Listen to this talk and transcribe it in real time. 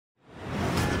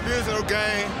divisional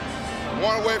game,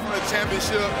 one away from the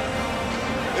championship.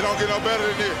 It don't get no better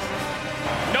than this.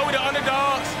 Know we the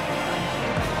underdogs.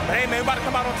 But hey, man, we about to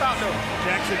come out on top, though.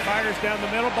 Jackson fires down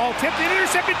the middle. Ball tipped and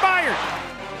intercepted. Byard.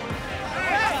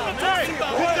 Hey,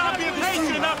 good job being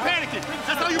patient and not panicking.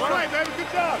 That's how you play, baby.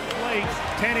 Good job.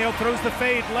 Tannehill throws the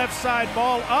fade. Left side.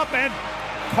 Ball up and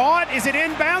caught. Is it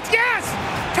inbounds? Yes!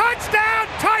 Touchdown,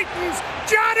 Titans!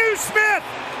 Jonnu Smith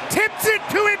tips it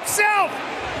to himself.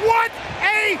 What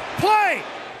a play!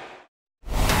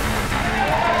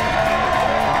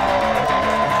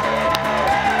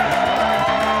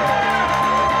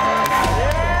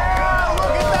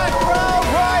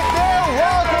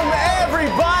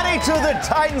 To the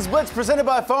Titans Blitz presented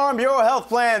by Farm Bureau Health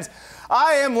Plans.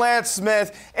 I am Lance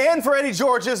Smith, and for Eddie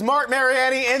George is Marc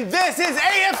Mariani, and this is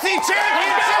AFC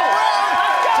Championship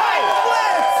round. Titans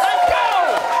Blitz. Let's go.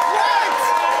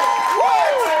 What?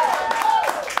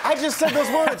 I just said those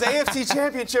words. AFC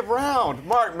Championship round.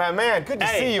 Marc, my man, good to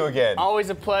see you again. Always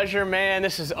a pleasure, man.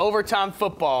 This is overtime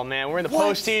football, man. We're in the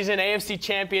postseason, AFC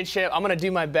Championship. I'm going to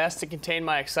do my best to contain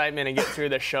my excitement and get through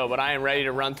this show, but I am ready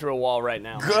to run through a wall right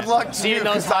now. Good luck to you,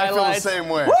 because I feel the same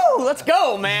way. Woo! Let's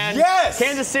go, man. Yes!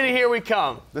 Kansas City, here we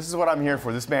come. This is what I'm here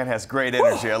for. This man has great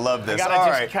energy. I love this. I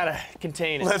gotta just kind of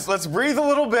contain it. Let's breathe a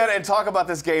little bit and talk about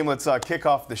this game. Let's kick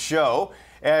off the show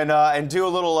and do a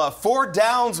little 4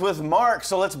 downs with Marc.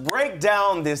 So let's break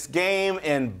down this game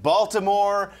in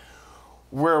Baltimore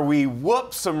where we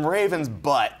whoop some Ravens'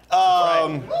 butt.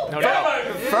 No doubt.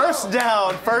 First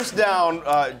down.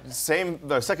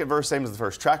 The second verse, same as the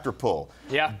first. Tractor pull.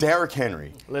 Yeah. Derrick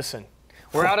Henry. Listen,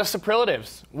 we're out of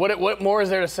superlatives. What more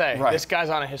is there to say? Right. This guy's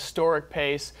on a historic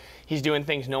pace. He's doing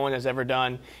things no one has ever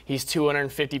done. He's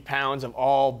 250 pounds of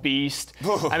all beast.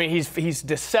 I mean, he's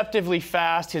deceptively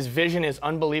fast. His vision is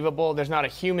unbelievable. There's not a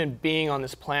human being on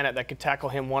this planet that could tackle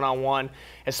him one-on-one,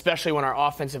 especially when our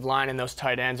offensive line and those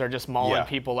tight ends are just mauling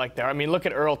people like that. I mean, look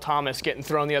at Earl Thomas getting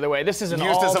thrown the other way. This is an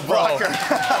all-pro. Used as a blocker.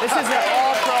 This is an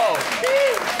all-pro.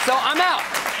 So I'm out.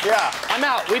 Yeah. I'm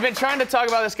out. We've been trying to talk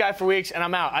about this guy for weeks, and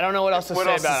I'm out. I don't know what else to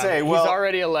say about him. Well, he's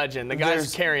already a legend. The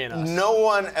guy's carrying us. No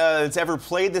one that's ever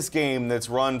played this game that's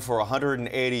run for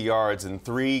 180 yards in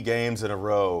 3 games in a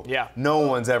row. Yeah. No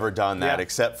one's ever done that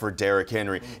except for Derrick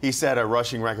Henry. He set a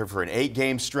rushing record for an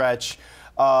 8-game stretch.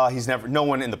 No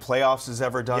one in the playoffs has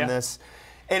ever done this.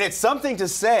 And it's something to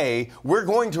say, we're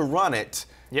going to run it.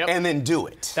 And then do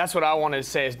it. That's what I wanted to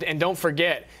say. And don't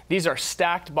forget, these are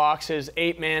stacked boxes,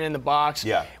 8-man in the box.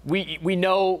 Yeah. We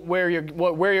know where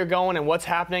you're going and what's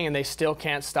happening, and they still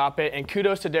can't stop it. And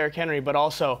kudos to Derrick Henry, but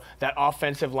also that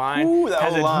offensive line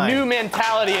has a new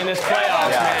mentality in this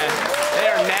playoffs, man. They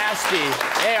are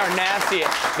nasty. They are nasty.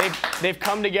 They've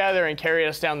come together and carried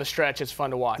us down the stretch. It's fun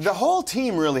to watch. The whole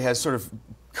team really has sort of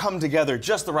come together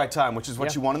just the right time, which is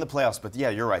what you want in the playoffs. But yeah,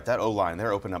 you're right. That O-line,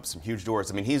 they're opening up some huge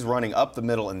doors. I mean, he's running up the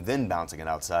middle and then bouncing it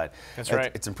outside. That's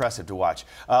right. It's impressive to watch.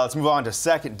 Let's move on to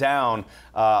second down.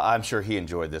 I'm sure he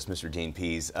enjoyed this, Mr. Dean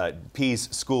Pease. Pease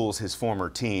schools his former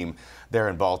team there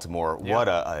in Baltimore. What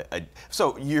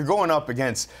so you're going up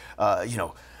against,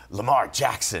 Lamar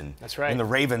Jackson in the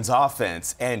Ravens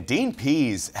offense, and Dean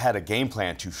Pease had a game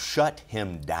plan to shut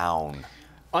him down.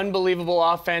 Unbelievable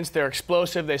offense. They're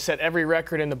explosive. They set every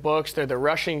record in the books. They're the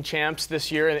rushing champs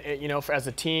this year, as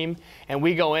a team. And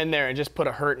we go in there and just put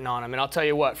a hurting on them. And I'll tell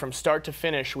you what, from start to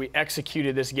finish, we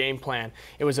executed this game plan.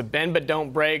 It was a bend but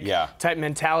don't break type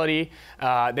mentality.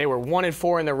 They were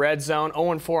 1-4 in the red zone,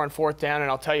 0-4 on fourth down. And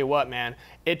I'll tell you what, man,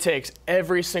 it takes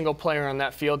every single player on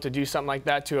that field to do something like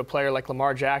that to a player like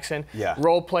Lamar Jackson.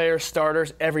 Role players,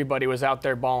 starters, everybody was out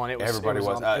there balling. Everybody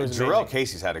was. Jarrell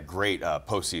Casey's had a great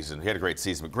postseason. He had a great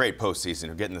season, but great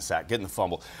postseason, getting the sack, getting the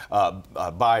fumble.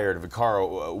 Byard,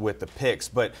 Vaccaro with the picks.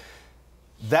 But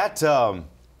that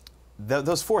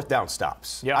those fourth down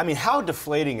stops. I mean, how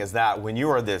deflating is that when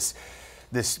you are this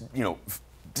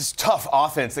tough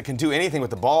offense that can do anything with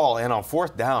the ball, and on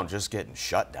fourth down, just getting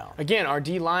shut down. Again, our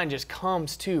D-line just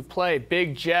comes to play.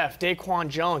 Big Jeff, Daquan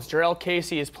Jones, Jarrell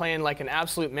Casey is playing like an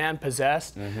absolute man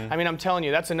possessed. I mean, I'm telling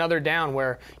you, that's another down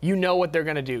where you know what they're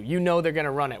going to do. You know they're going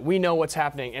to run it. We know what's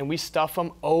happening, and we stuff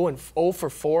them 0 for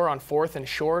 4 on fourth and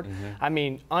short. I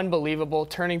mean, unbelievable.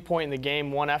 Turning point in the game,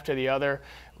 one after the other.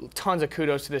 Tons of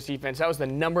kudos to this defense. That was the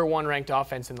 #1 ranked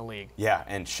offense in the league. Yeah,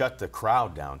 and shut the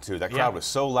crowd down, too. That crowd was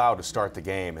so loud to start the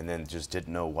game and then just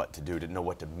didn't know what to do, didn't know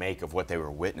what to make of what they were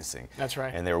witnessing. That's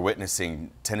right. And they were witnessing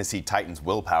Tennessee Titans'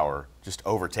 willpower just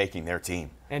overtaking their team.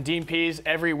 And Dean Pease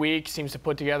every week seems to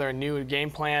put together a new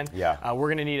game plan. Yeah. We're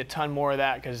going to need a ton more of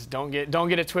that because don't get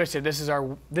it twisted. This is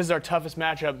our toughest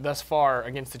matchup thus far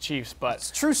against the Chiefs. But it's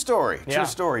a true story. Yeah. True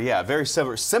story. Yeah. Very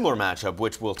similar matchup,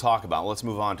 which we'll talk about. Let's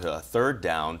move on to a third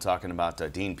down, talking about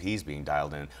Dean Pease being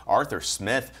dialed in. Arthur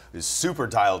Smith is super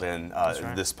dialed in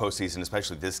this postseason,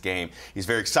 especially this game. He's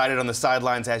very excited on the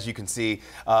sidelines, as you can see,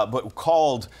 but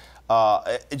called.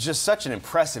 It's just such an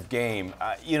impressive game.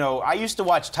 You know, I used to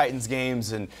watch Titans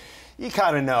games, and you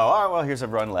kind of know, oh, well, here's a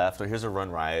run left, or here's a run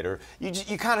right, or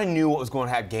you kind of knew what was going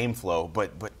to have game flow.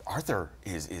 But Arthur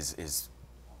is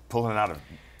pulling it out of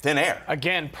thin air.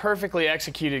 Again, perfectly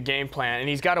executed game plan, and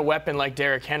he's got a weapon like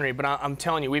Derrick Henry. But I'm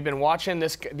telling you, we've been watching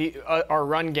our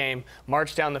run game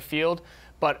march down the field,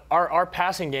 but our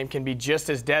passing game can be just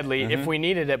as deadly if we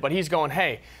needed it. But he's going,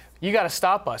 hey, you got to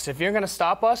stop us. If you're going to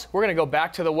stop us, we're going to go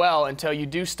back to the well until you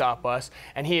do stop us.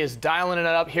 And he is dialing it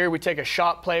up. Here we take a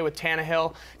shot play with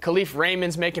Tannehill. Khalif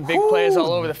Raymond's making big plays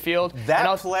all over the field.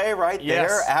 That play right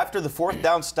there after the fourth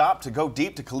down stop to go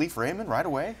deep to Khalif Raymond right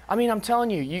away. I mean, I'm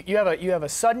telling you, you have a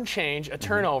sudden change, a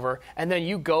turnover, and then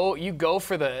you go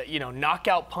for the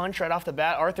knockout punch right off the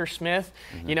bat. Arthur Smith,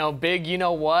 big, you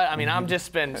know what? I mean, I'm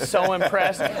just been so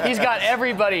impressed. He's got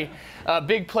everybody.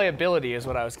 Big playability is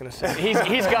what I was going to say.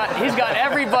 He's got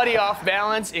everybody off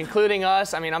balance, including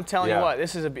us. I mean, I'm telling you what,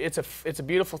 it's a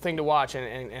beautiful thing to watch,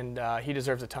 and he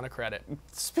deserves a ton of credit.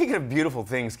 Speaking of beautiful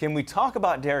things, can we talk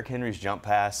about Derrick Henry's jump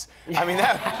pass? I mean,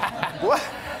 what?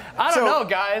 I don't know,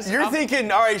 guys. You're thinking,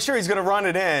 all right, sure, he's going to run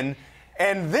it in,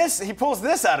 and he pulls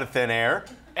this out of thin air.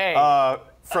 Hey.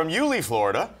 From Yulee,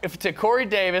 Florida. To Corey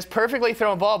Davis, perfectly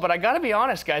thrown ball, but I got to be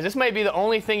honest, guys, this may be the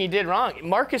only thing he did wrong.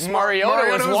 Marcus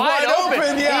Mariota was wide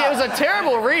open. Yeah. It was a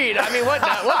terrible read. I mean,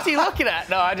 what's he looking at?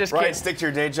 No, I just can't. Stick to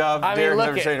your day job. Derrick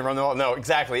never trying to run the ball. No,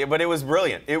 exactly. But it was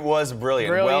brilliant. It was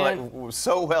brilliant.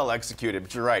 So well executed.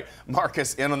 But you're right.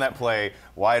 Marcus in on that play,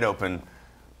 wide open.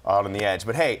 Out on the edge.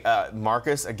 But hey,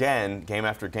 Marcus, again, game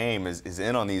after game, is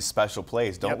in on these special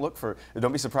plays. Don't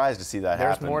be surprised to see that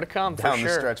happen. There's more to come, down for sure.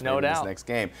 The stretch, no doubt. This next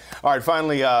game. All right,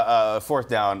 finally, fourth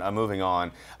down, moving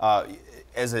on.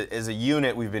 As a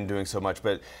unit, we've been doing so much,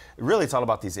 but really it's all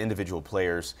about these individual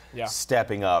players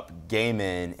stepping up, game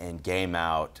in and game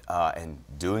out, and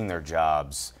doing their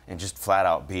jobs, and just flat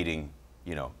out beating,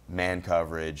 man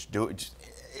coverage.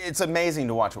 It's amazing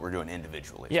to watch what we're doing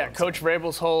individually. Yeah, Coach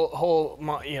Vrabel's whole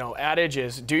adage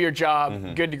is do your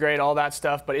job, good to great, all that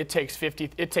stuff. But it takes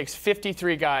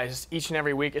 53 guys each and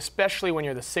every week, especially when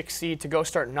you're the 6th seed, to go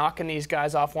start knocking these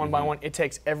guys off one by one. It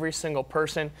takes every single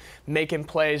person making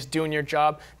plays, doing your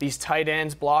job. These tight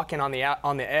ends blocking on the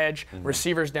edge,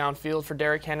 receivers downfield for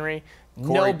Derrick Henry.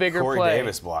 No bigger play. Corey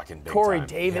Davis blocking big Corey time.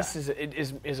 Davis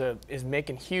is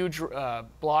making huge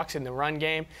blocks in the run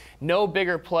game. No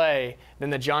bigger play than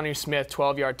the Jonnu Smith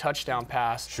 12-yard touchdown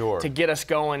pass to get us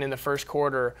going in the first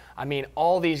quarter. I mean,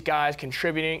 all these guys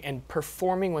contributing and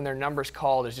performing when their number's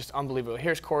called is just unbelievable.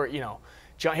 Here's Corey,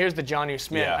 here's the Jonnu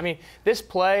Smith. I mean, this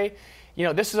play.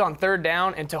 This is on third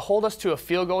down, and to hold us to a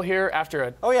field goal here after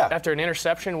an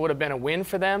interception would have been a win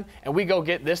for them, and we go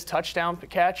get this touchdown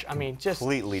catch. I mean, just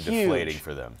completely huge. Deflating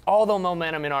for them. All the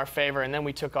momentum in our favor, and then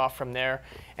we took off from there.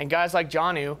 And guys like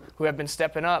Jonnu, who have been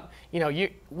stepping up,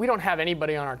 we don't have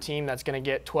anybody on our team that's going to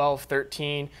get 12,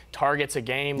 13 targets a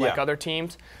game like other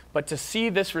teams. But to see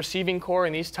this receiving core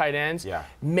and these tight ends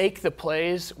make the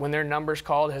plays when their number's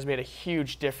called has made a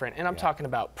huge difference. And I'm talking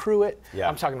about Pruitt.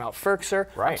 I'm talking about Ferkser.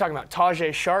 I'm talking about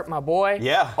Tajay Sharp, my boy.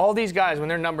 All these guys, when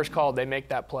their number's called, they make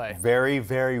that play. Very,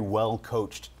 very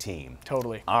well-coached team.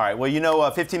 Totally. All right.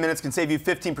 Well, 15 minutes can save you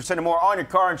 15% or more on your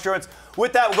car insurance.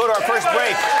 With that, we'll go to our first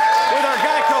break with our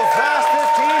Geico Fast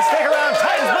 15. Stay around.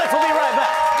 Titans Blitz. We'll be right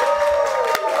back.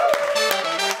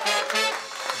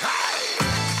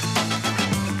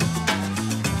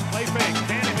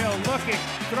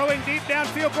 Throwing deep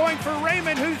downfield, going for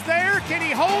Raymond, who's there. Can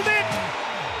he hold it?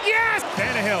 Yes!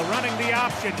 Tannehill running the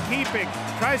option, keeping,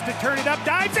 tries to turn it up,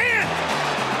 dives in!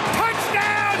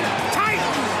 Touchdown,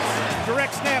 Titans!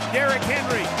 Direct snap, Derrick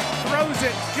Henry throws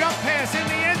it, jump pass in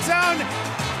the end zone.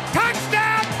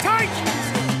 Touchdown, Titans!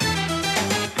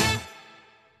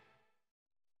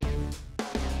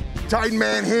 Titan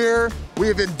Man here. We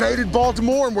have invaded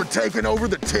Baltimore and we're taking over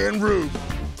the Tin Roof.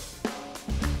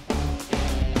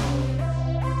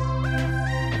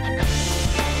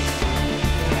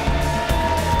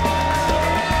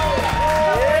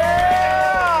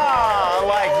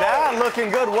 Looking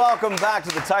good. Welcome back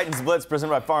to the Titans Blitz,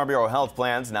 presented by Farm Bureau Health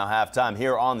Plans. Now halftime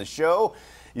here on the show.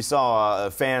 You saw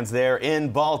fans there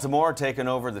in Baltimore taking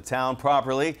over the town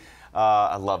properly.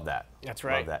 I love that. That's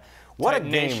right. Love that. What Titan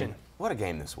a game! Nation. What a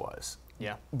game this was.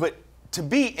 Yeah. But to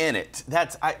be in it,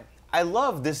 I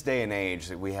love this day and age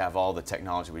that we have all the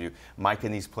technology we do,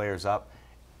 micing these players up.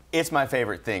 It's my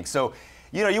favorite thing. So,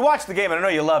 you know, you watched the game, and I know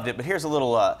you loved it, but here's a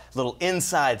little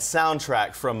inside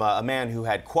soundtrack from a man who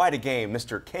had quite a game,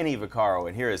 Mr. Kenny Vaccaro,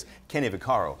 and here is Kenny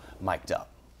Vaccaro mic'd up.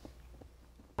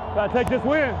 Gotta take this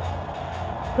win.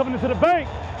 Coming into the bank,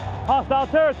 hostile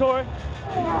territory.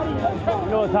 You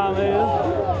know what time it is.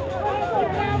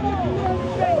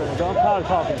 I'm tired of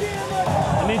talking.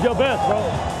 I need your best, bro.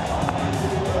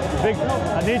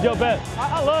 I need your best.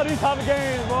 I love these type of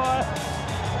games, boy.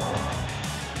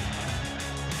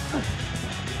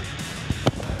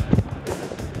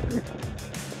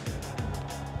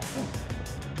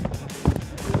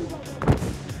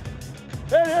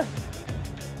 There it is.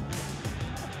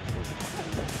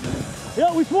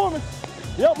 Yep, we swarming.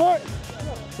 Yep, Mark.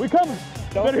 We coming.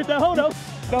 You better hit that hole, though.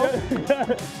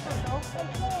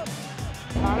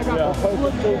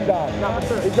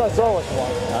 He's gonna throw it.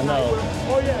 I know.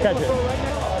 Catch it.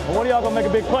 Well, one of y'all gonna make a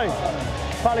big play.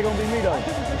 Probably gonna be me, though.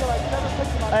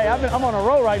 Hey, I'm on a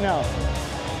roll right now.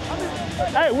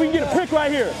 Hey, we can get a pick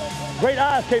right here. Great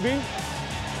eyes, KB.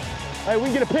 Hey, we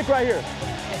can get a pick right here.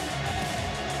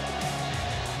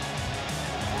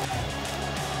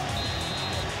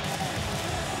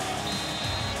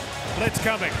 Blitz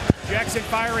coming. Jackson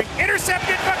firing.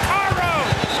 Intercepted. Vaccaro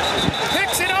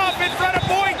picks it off in front of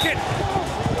Boykin.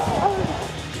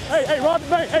 Hey, rob the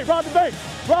bank. Hey, rob the bank.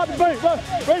 Rob the bank.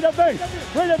 Raise that bank.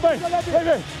 Raise that bank.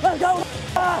 Let's go.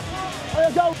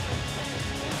 Let's go.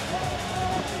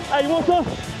 Hey, you want some?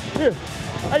 Here.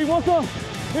 Hey, you want some?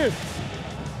 Here.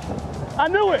 I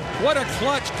knew it. What a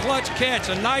clutch catch.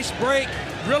 A nice break.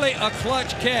 Really a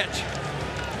clutch catch.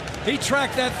 He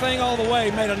tracked that thing all the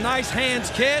way, made a nice hands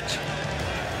catch.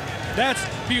 That's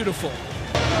beautiful.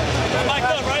 I'm mic'd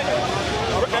up, right?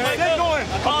 I'm mic'd up. Going.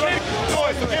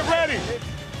 Going, so get ready.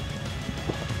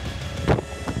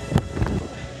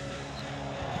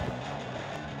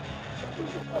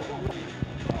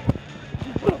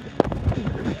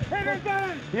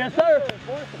 Yes, sir.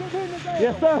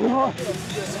 Yes, sir.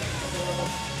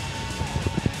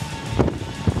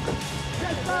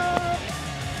 Yes, sir.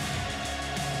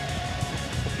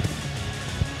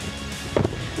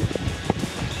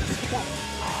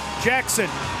 Jackson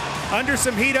under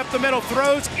some heat up the middle,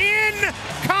 throws incomplete.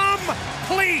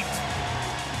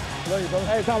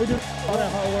 Hey, Tom, we do all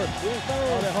that hard work.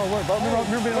 All that hard work, bro.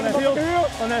 Remember being on that hill?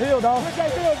 On that hill, dog.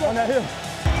 On that hill.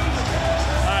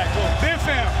 All right, cool. Ben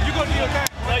fam, you gonna do your thing.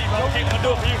 Tell you, bro. I'm gonna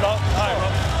do it for you, dog. All right, bro.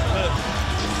 Look.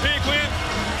 Big win.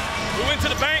 We went to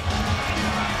the bank,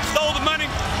 stole the money,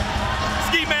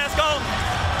 ski mask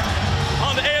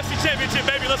on the AFC Championship,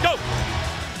 baby. Let's go.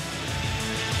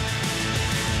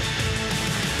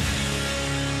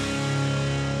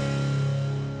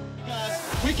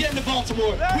 We get into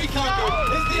Baltimore. We conquered.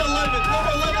 It's the 11th.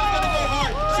 Number 11 is going to go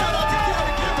hard. Shout out to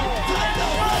Kevin Gifford.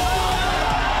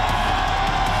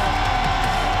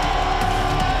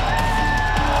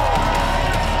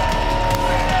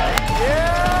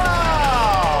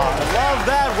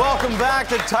 Welcome back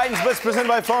to Titans Blitz, presented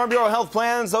by Farm Bureau Health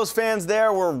Plans. Those fans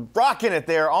there were rocking it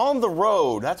there on the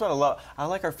road. That's what I love. I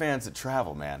like our fans that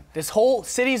travel, man. This whole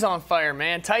city's on fire,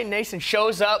 man. Titan Nation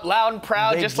shows up loud and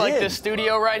proud, just like this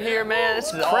studio right here, man.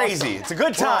 This is crazy. Awesome. It's a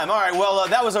good time. All right, well,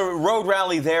 that was a road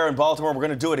rally there in Baltimore. We're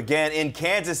going to do it again in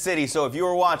Kansas City. So if you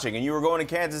were watching and you were going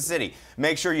to Kansas City,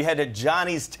 make sure you head to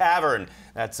Johnny's Tavern.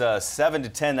 That's 7 to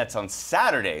 10. That's on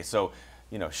Saturday. So,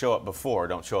 you know, show up before,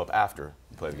 don't show up after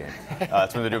you play the game.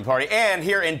 That's when they're doing party. And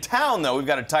here in town, though, we've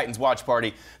got a Titans watch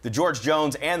party. The George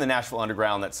Jones and the Nashville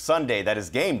Underground. That's Sunday. That is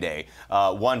game day,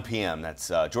 1 p.m. That's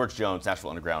George Jones, Nashville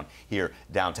Underground here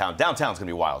downtown. Downtown's going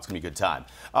to be wild. It's going to be a good time.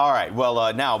 All right,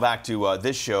 well, now back to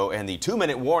this show and the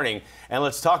 2-minute warning. And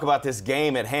let's talk about this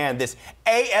game at hand, this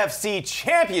AFC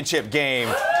Championship game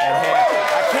at hand.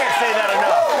 I can't say that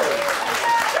enough.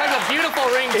 There's a beautiful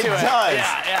ring to it. It does.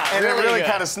 Yeah, and really it really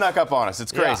kind of snuck up on us.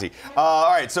 It's crazy. Yeah.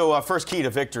 All right, so first key to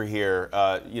victory here,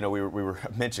 you know, we were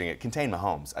mentioning it, contain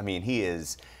Mahomes. I mean,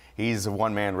 he's a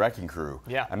one-man wrecking crew.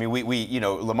 Yeah. I mean, we you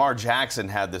know, Lamar Jackson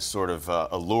had this sort of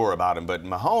allure about him, but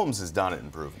Mahomes has done it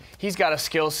and proven. He's got a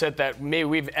skill set that maybe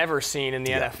we've ever seen in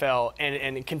the NFL,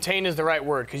 and contain is the right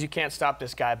word because you can't stop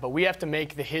this guy, but we have to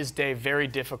make his day very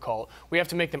difficult. We have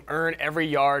to make them earn every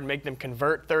yard, make them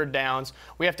convert third downs.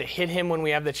 We have to hit him when we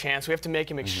have the chance. We have to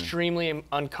make him extremely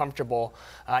uncomfortable.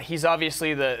 He's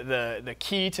obviously the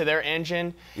key to their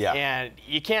engine, and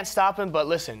you can't stop him, but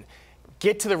listen,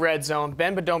 get to the red zone,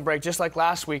 bend but don't break, just like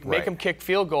last week. Make them kick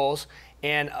field goals.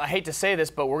 And I hate to say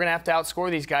this, but we're going to have to outscore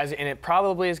these guys, and it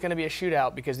probably is going to be a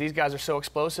shootout because these guys are so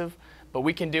explosive. but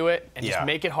we can do it and just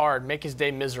make it hard, make his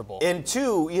day miserable. And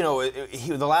two, you know,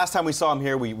 the last time we saw him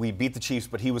here, we beat the Chiefs,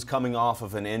 but he was coming off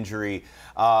of an injury.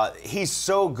 He's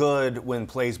so good when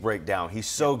plays break down. He's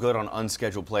so good on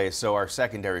unscheduled plays, so our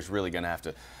secondary is really going to have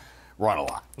to run a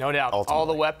lot. No doubt. Ultimately. All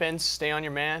the weapons, stay on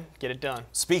your man, get it done.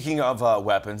 Speaking of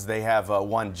weapons, they have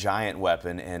one giant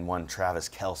weapon and one Travis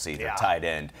Kelce, their tight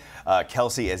end.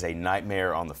 Kelce is a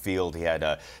nightmare on the field. He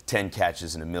had 10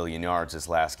 catches and 1,000,000 yards this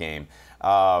last game.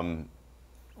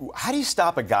 How do you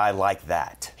stop a guy like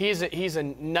that? He's a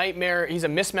nightmare. He's a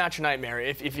mismatch nightmare.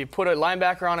 If you put a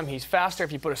linebacker on him, he's faster.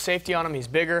 If you put a safety on him, he's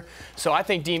bigger. So I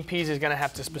think Dean Pease is going to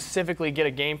have to specifically get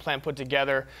a game plan put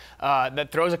together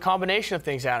that throws a combination of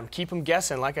things at him. Keep him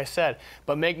guessing, like I said.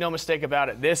 But make no mistake about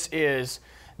it, this is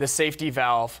the safety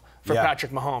valve for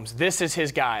Patrick Mahomes. This is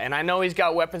his guy. And I know he's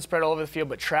got weapons spread all over the field,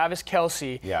 but Travis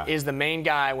Kelce is the main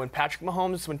guy. When Patrick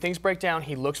Mahomes, when things break down,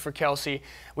 he looks for Kelce.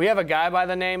 We have a guy by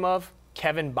the name of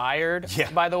Kevin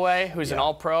Byard, by the way, who's an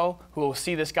All-Pro, who will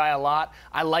see this guy a lot.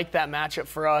 I like that matchup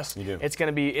for us. You do. It's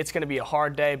gonna be a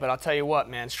hard day, but I'll tell you what,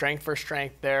 man, strength for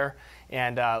strength there.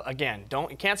 And again,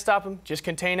 you can't stop him. Just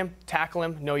contain him, tackle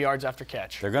him, no yards after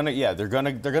catch. They're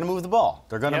gonna move the ball.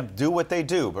 They're gonna do what they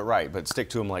do, but stick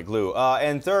to him like glue.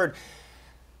 And third,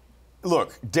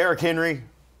 look, Derrick Henry.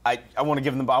 I want to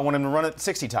give him the ball. I want him to run it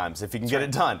 60 times if he can get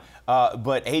it done.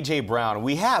 But A.J. Brown,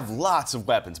 we have lots of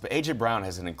weapons, but A.J. Brown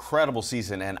has an incredible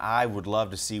season, and I would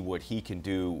love to see what he can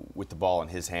do with the ball in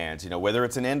his hands. You know, whether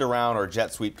it's an end around or a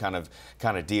jet sweep kind of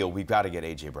deal, we've got to get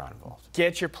A.J. Brown involved.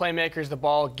 Get your playmakers the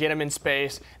ball, get him in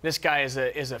space. This guy is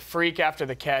a freak after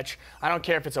the catch. I don't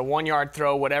care if it's a 1-yard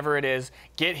throw, whatever it is.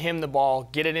 Get him the ball,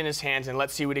 get it in his hands, and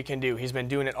let's see what he can do. He's been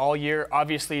doing it all year.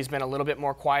 Obviously, he's been a little bit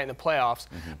more quiet in the playoffs,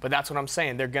 but that's what I'm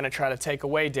saying. They're going to try to take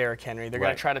away Derrick Henry. They're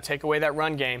going to try to take away that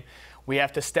run game. We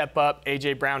have to step up.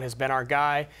 A.J. Brown has been our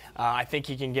guy. I think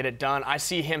he can get it done. I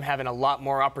see him having a lot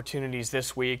more opportunities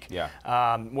this week.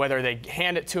 Whether they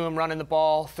hand it to him running the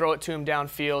ball, throw it to him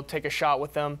downfield, take a shot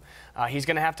with them, he's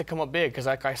going to have to come up big because,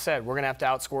 like I said, we're going to have to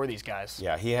outscore these guys.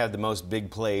 Yeah, he had the most big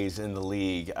plays in the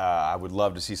league. I would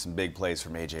love to see some big plays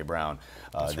from A.J. Brown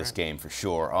this game for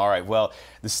sure. All right, well,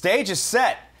 the stage is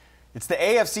set. It's the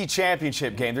AFC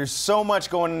Championship game. There's so much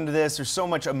going into this. There's so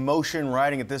much emotion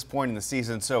riding at this point in the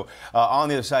season. So on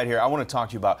the other side here, I want to talk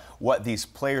to you about what these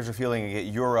players are feeling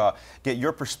and get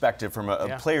your perspective from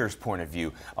a player's point of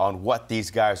view on what these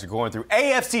guys are going through.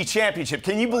 AFC Championship.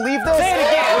 Can you believe this? Say it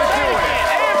again. We're doing it.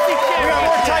 AFC Championship. We got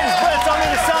more Titans Blitz on the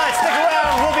other side. Stick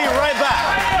around. We'll be right back.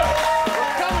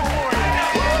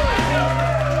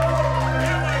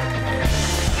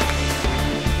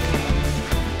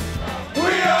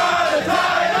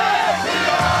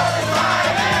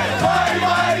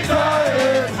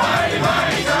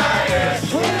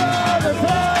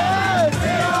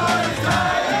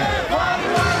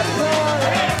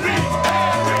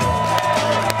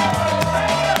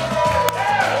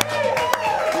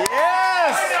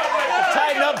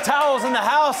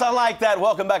 I like that.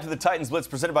 Welcome back to the Titans Blitz,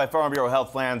 presented by Farm Bureau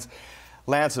Health Plans.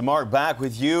 Lance and Mark back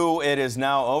with you. It is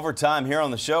now overtime here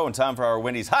on the show and time for our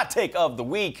Wendy's Hot Take of the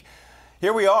Week.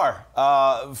 Here we are.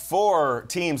 4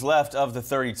 teams left of the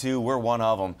 32. We're one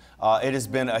of them. It has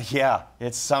been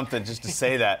it's something just to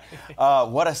say that.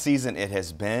 What a season it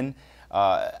has been.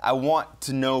 I want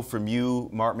to know from you,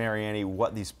 Marc Mariani,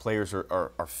 what these players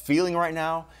are feeling right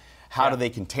now. How do they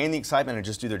contain the excitement and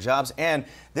just do their jobs? And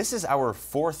this is our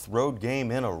 4th road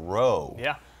game in a row.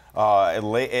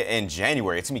 In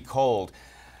January. It's going to be cold.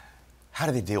 How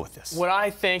do they deal with this? What I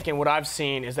think and what I've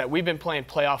seen is that we've been playing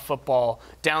playoff football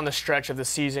down the stretch of the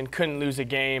season, couldn't lose a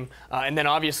game, and then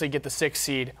obviously get the 6th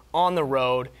seed on the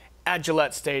road at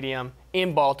Gillette Stadium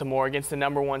in Baltimore against the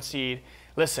 #1 seed.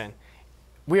 Listen,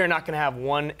 we are not going to have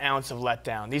 1 ounce of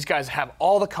letdown. These guys have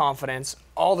all the confidence,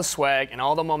 all the swag, and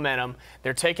all the momentum.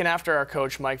 They're taking after our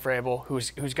coach, Mike Vrabel,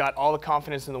 who's got all the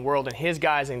confidence in the world in his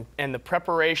guys and the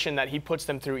preparation that he puts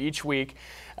them through each week.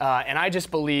 And I just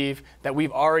believe that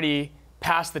we've already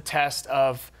passed the test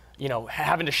of,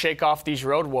 having to shake off these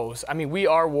road woes. I mean, we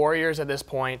are warriors at this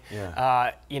point.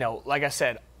 Like I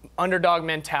said, underdog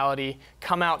mentality,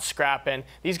 come out scrapping.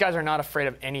 These guys are not afraid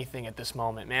of anything at this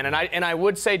moment, man. And I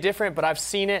would say different, but I've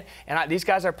seen it, and these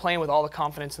guys are playing with all the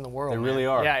confidence in the world. They really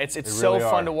are. Yeah, it's so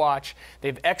fun to watch.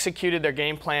 They've executed their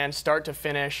game plan, start to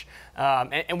finish,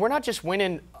 and we're not just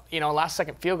winning,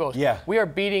 last-second field goals. We are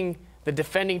beating the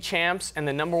defending champs and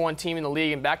the #1 team in the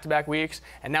league in back-to-back weeks,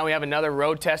 and now we have another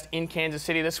road test in Kansas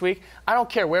City this week. I don't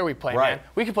care where we play, man.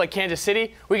 We could play Kansas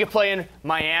City. We could play in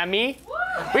Miami.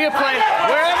 We could play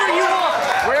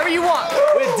wherever you want.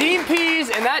 With Dean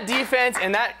Pease and that defense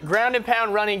and that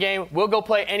ground-and-pound running game, we'll go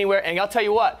play anywhere. And I'll tell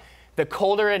you what, the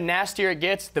colder and nastier it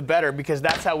gets, the better, because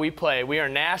that's how we play. We are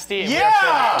nasty. And Yeah! We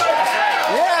are physical. That's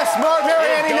right. Yes, Marc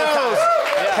Mariani knows.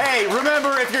 Yeah. Hey,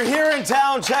 remember, if you're here in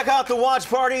town, check out the watch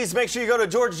parties. Make sure you go to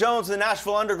George Jones and the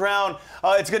Nashville Underground.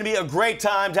 It's going to be a great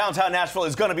time. Downtown Nashville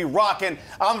is going to be rocking.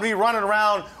 I'm going to be running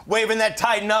around waving that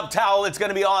Tighten Up towel. It's going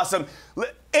to be awesome.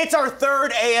 It's our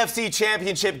third AFC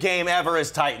championship game ever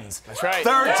as Titans. That's right.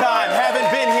 Third time.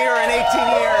 Haven't been